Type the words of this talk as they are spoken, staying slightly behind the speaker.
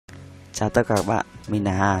Chào tất cả các bạn, mình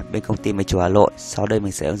là Hà bên công ty Máy Chủ Hà Nội. Sau đây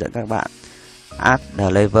mình sẽ hướng dẫn các bạn Add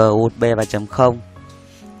Driver USB 3.0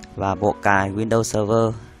 và bộ cài Windows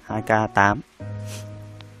Server 2K8.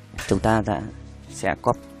 Chúng ta sẽ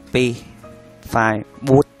copy file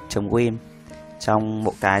boot.wim trong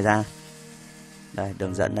bộ cài ra. Đây,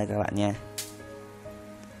 đường dẫn đây các bạn nha.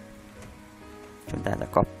 Chúng ta đã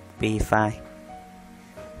copy file.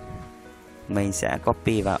 Mình sẽ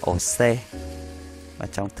copy vào ổ C và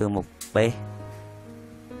trong thư mục B.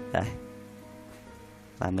 Đây.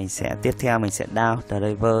 Và mình sẽ tiếp theo mình sẽ download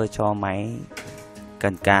driver cho máy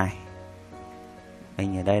cần cài.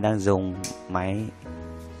 Mình ở đây đang dùng máy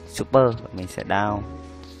Super, mình sẽ download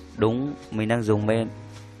đúng, mình đang dùng bên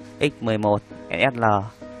s11ssl.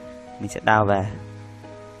 Mình sẽ download về.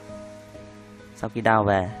 Sau khi download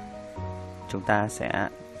về, chúng ta sẽ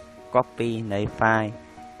copy lấy file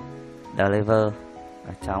driver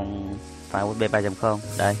ở trong file USB 3.0.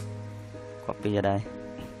 Đây, copy ra đây.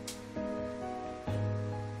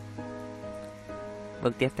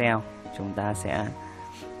 Bước tiếp theo, chúng ta sẽ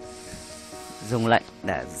dùng lệnh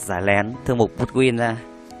để giải lén thư mục boot.wim ra.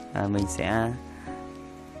 Mình sẽ,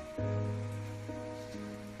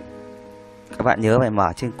 các bạn nhớ phải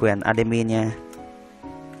mở trên quyền admin nha.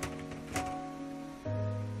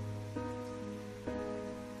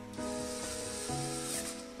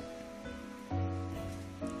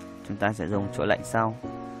 Chúng ta sẽ dùng chuỗi lệnh sau.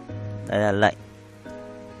 Đây là lệnh.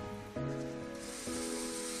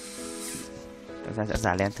 Chúng ta sẽ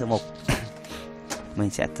giải lén thư mục. Mình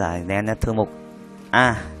sẽ giải lén ra thư mục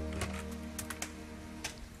A.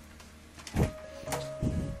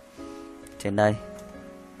 Trên đây.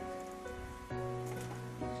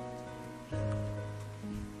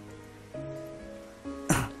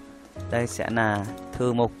 Đây sẽ là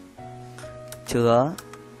thư mục chứa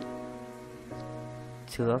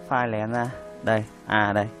file lén ra. Đây,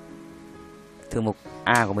 A đây. Thư mục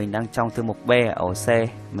A của mình đang trong thư mục B ở ổ C.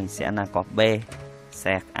 Mình sẽ là có B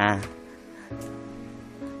sạc A.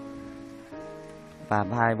 Và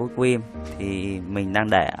file boot.wim thì mình đang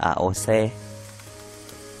để ở ổ C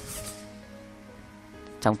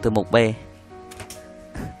trong thư mục B.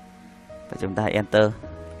 Và chúng ta enter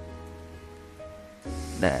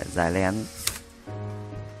để giải lén.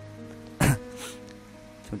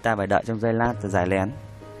 Chúng ta phải đợi trong giây lát để giải lén.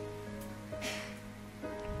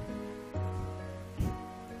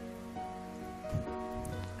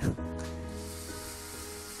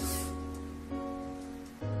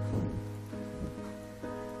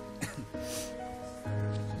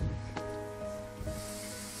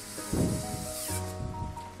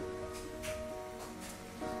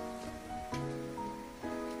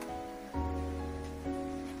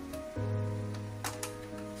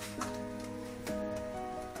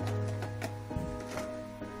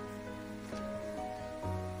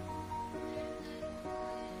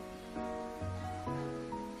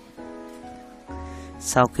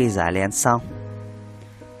 Sau khi giải lén xong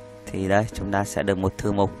thì đây chúng ta sẽ được một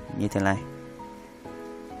thư mục như thế này.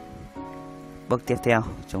 Bước tiếp theo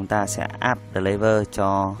chúng ta sẽ add driver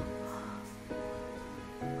cho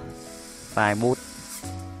file boot.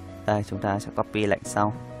 Đây chúng ta sẽ copy lệnh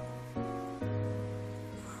sau.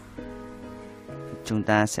 Chúng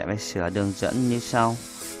ta sẽ phải sửa đường dẫn như sau.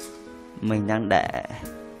 Mình đang để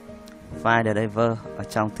file driver ở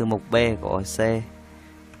trong thư mục B của ổ C.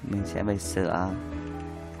 Mình sẽ phải sửa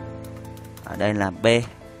ở đây là B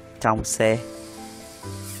trong C.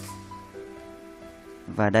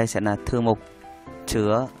 Và đây sẽ là thư mục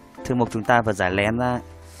chứa thư mục chúng ta vừa giải lén ra.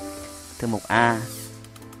 Thư mục A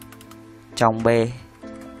trong B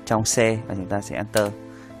trong C, và chúng ta sẽ enter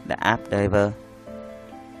để add driver.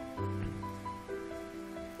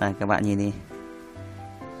 Đây các bạn nhìn đi.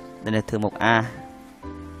 Đây là thư mục A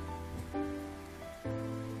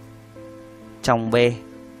trong B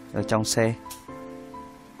rồi trong C.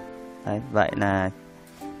 Đấy, vậy là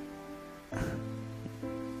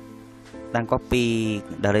đang copy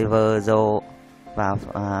driver vào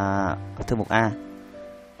thư mục A.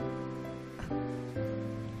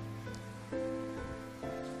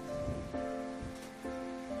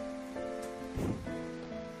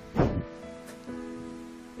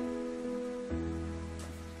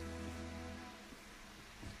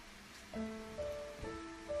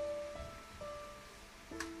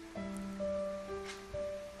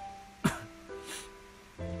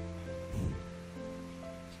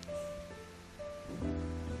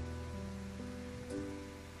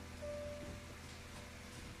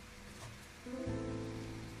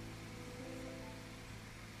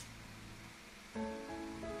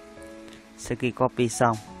 Sau khi copy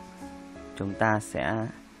xong, chúng ta sẽ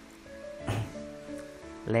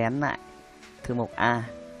lén lại thư mục A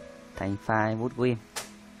thành file boot.wim.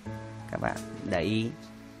 Các bạn để ý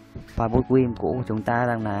file boot.wim cũ của chúng ta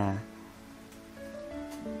đang là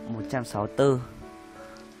 164.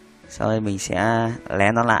 Sau đây mình sẽ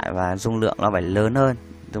lén nó lại và dung lượng nó phải lớn hơn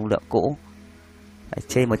dung lượng cũ, phải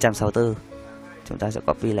trên 164. Chúng ta sẽ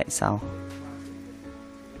copy lệnh sau.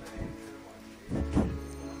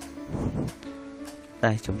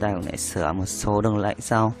 Đây, chúng ta cũng sẽ sửa một số đường lệnh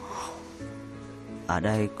sau. Ở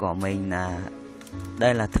đây của mình là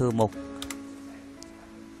đây là thư mục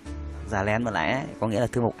giả lén vừa nãy, có nghĩa là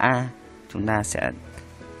thư mục A. Chúng ta sẽ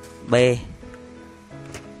B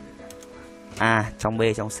A trong B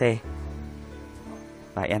trong C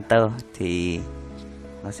và Enter thì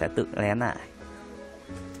nó sẽ tự lén lại.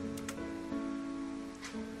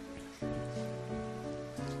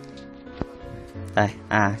 Đây,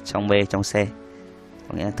 A trong B trong C,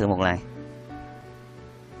 có nghĩa là thư mục này.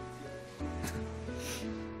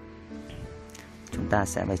 Chúng ta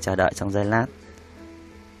sẽ phải chờ đợi trong giây lát.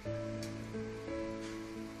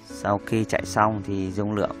 Sau khi chạy xong thì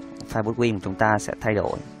dung lượng file boot.wim của chúng ta sẽ thay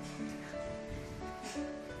đổi.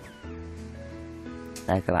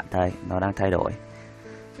 Đây các bạn thấy nó đang thay đổi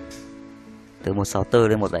từ 164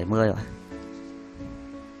 đến 170 rồi.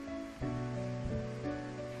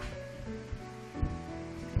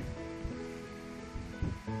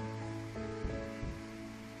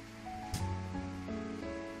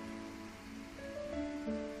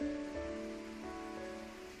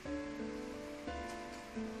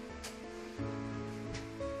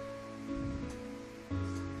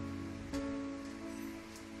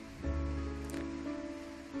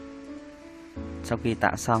 Sau khi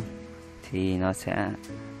tạo xong thì nó sẽ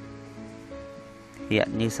hiện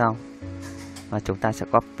như sau, và chúng ta sẽ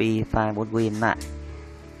copy file boot.wim lại,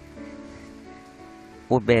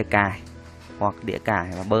 USB cài hoặc đĩa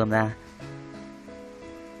cài và bơm ra.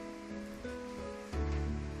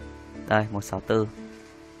 Đây 164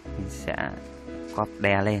 mình sẽ copy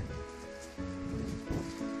đè lên.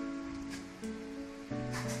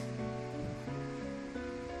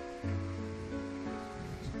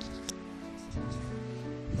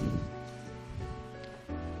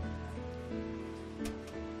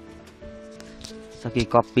 Sau khi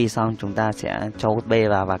copy xong chúng ta sẽ cho USB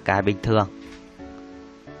vào và cài bình thường.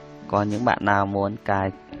 Còn những bạn nào muốn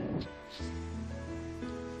cài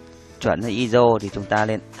chuẩn ISO thì chúng ta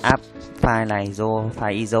lên app file này,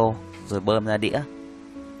 file ISO rồi bơm ra đĩa.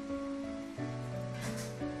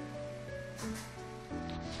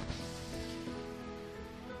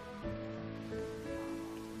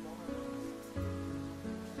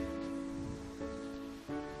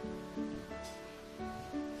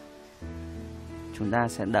 Chúng ta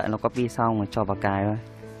sẽ đợi nó copy xong rồi cho vào cài thôi.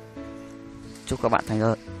 Chúc các bạn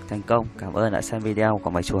thành công. Cảm ơn đã xem video của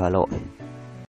Máy Chủ Hà Nội.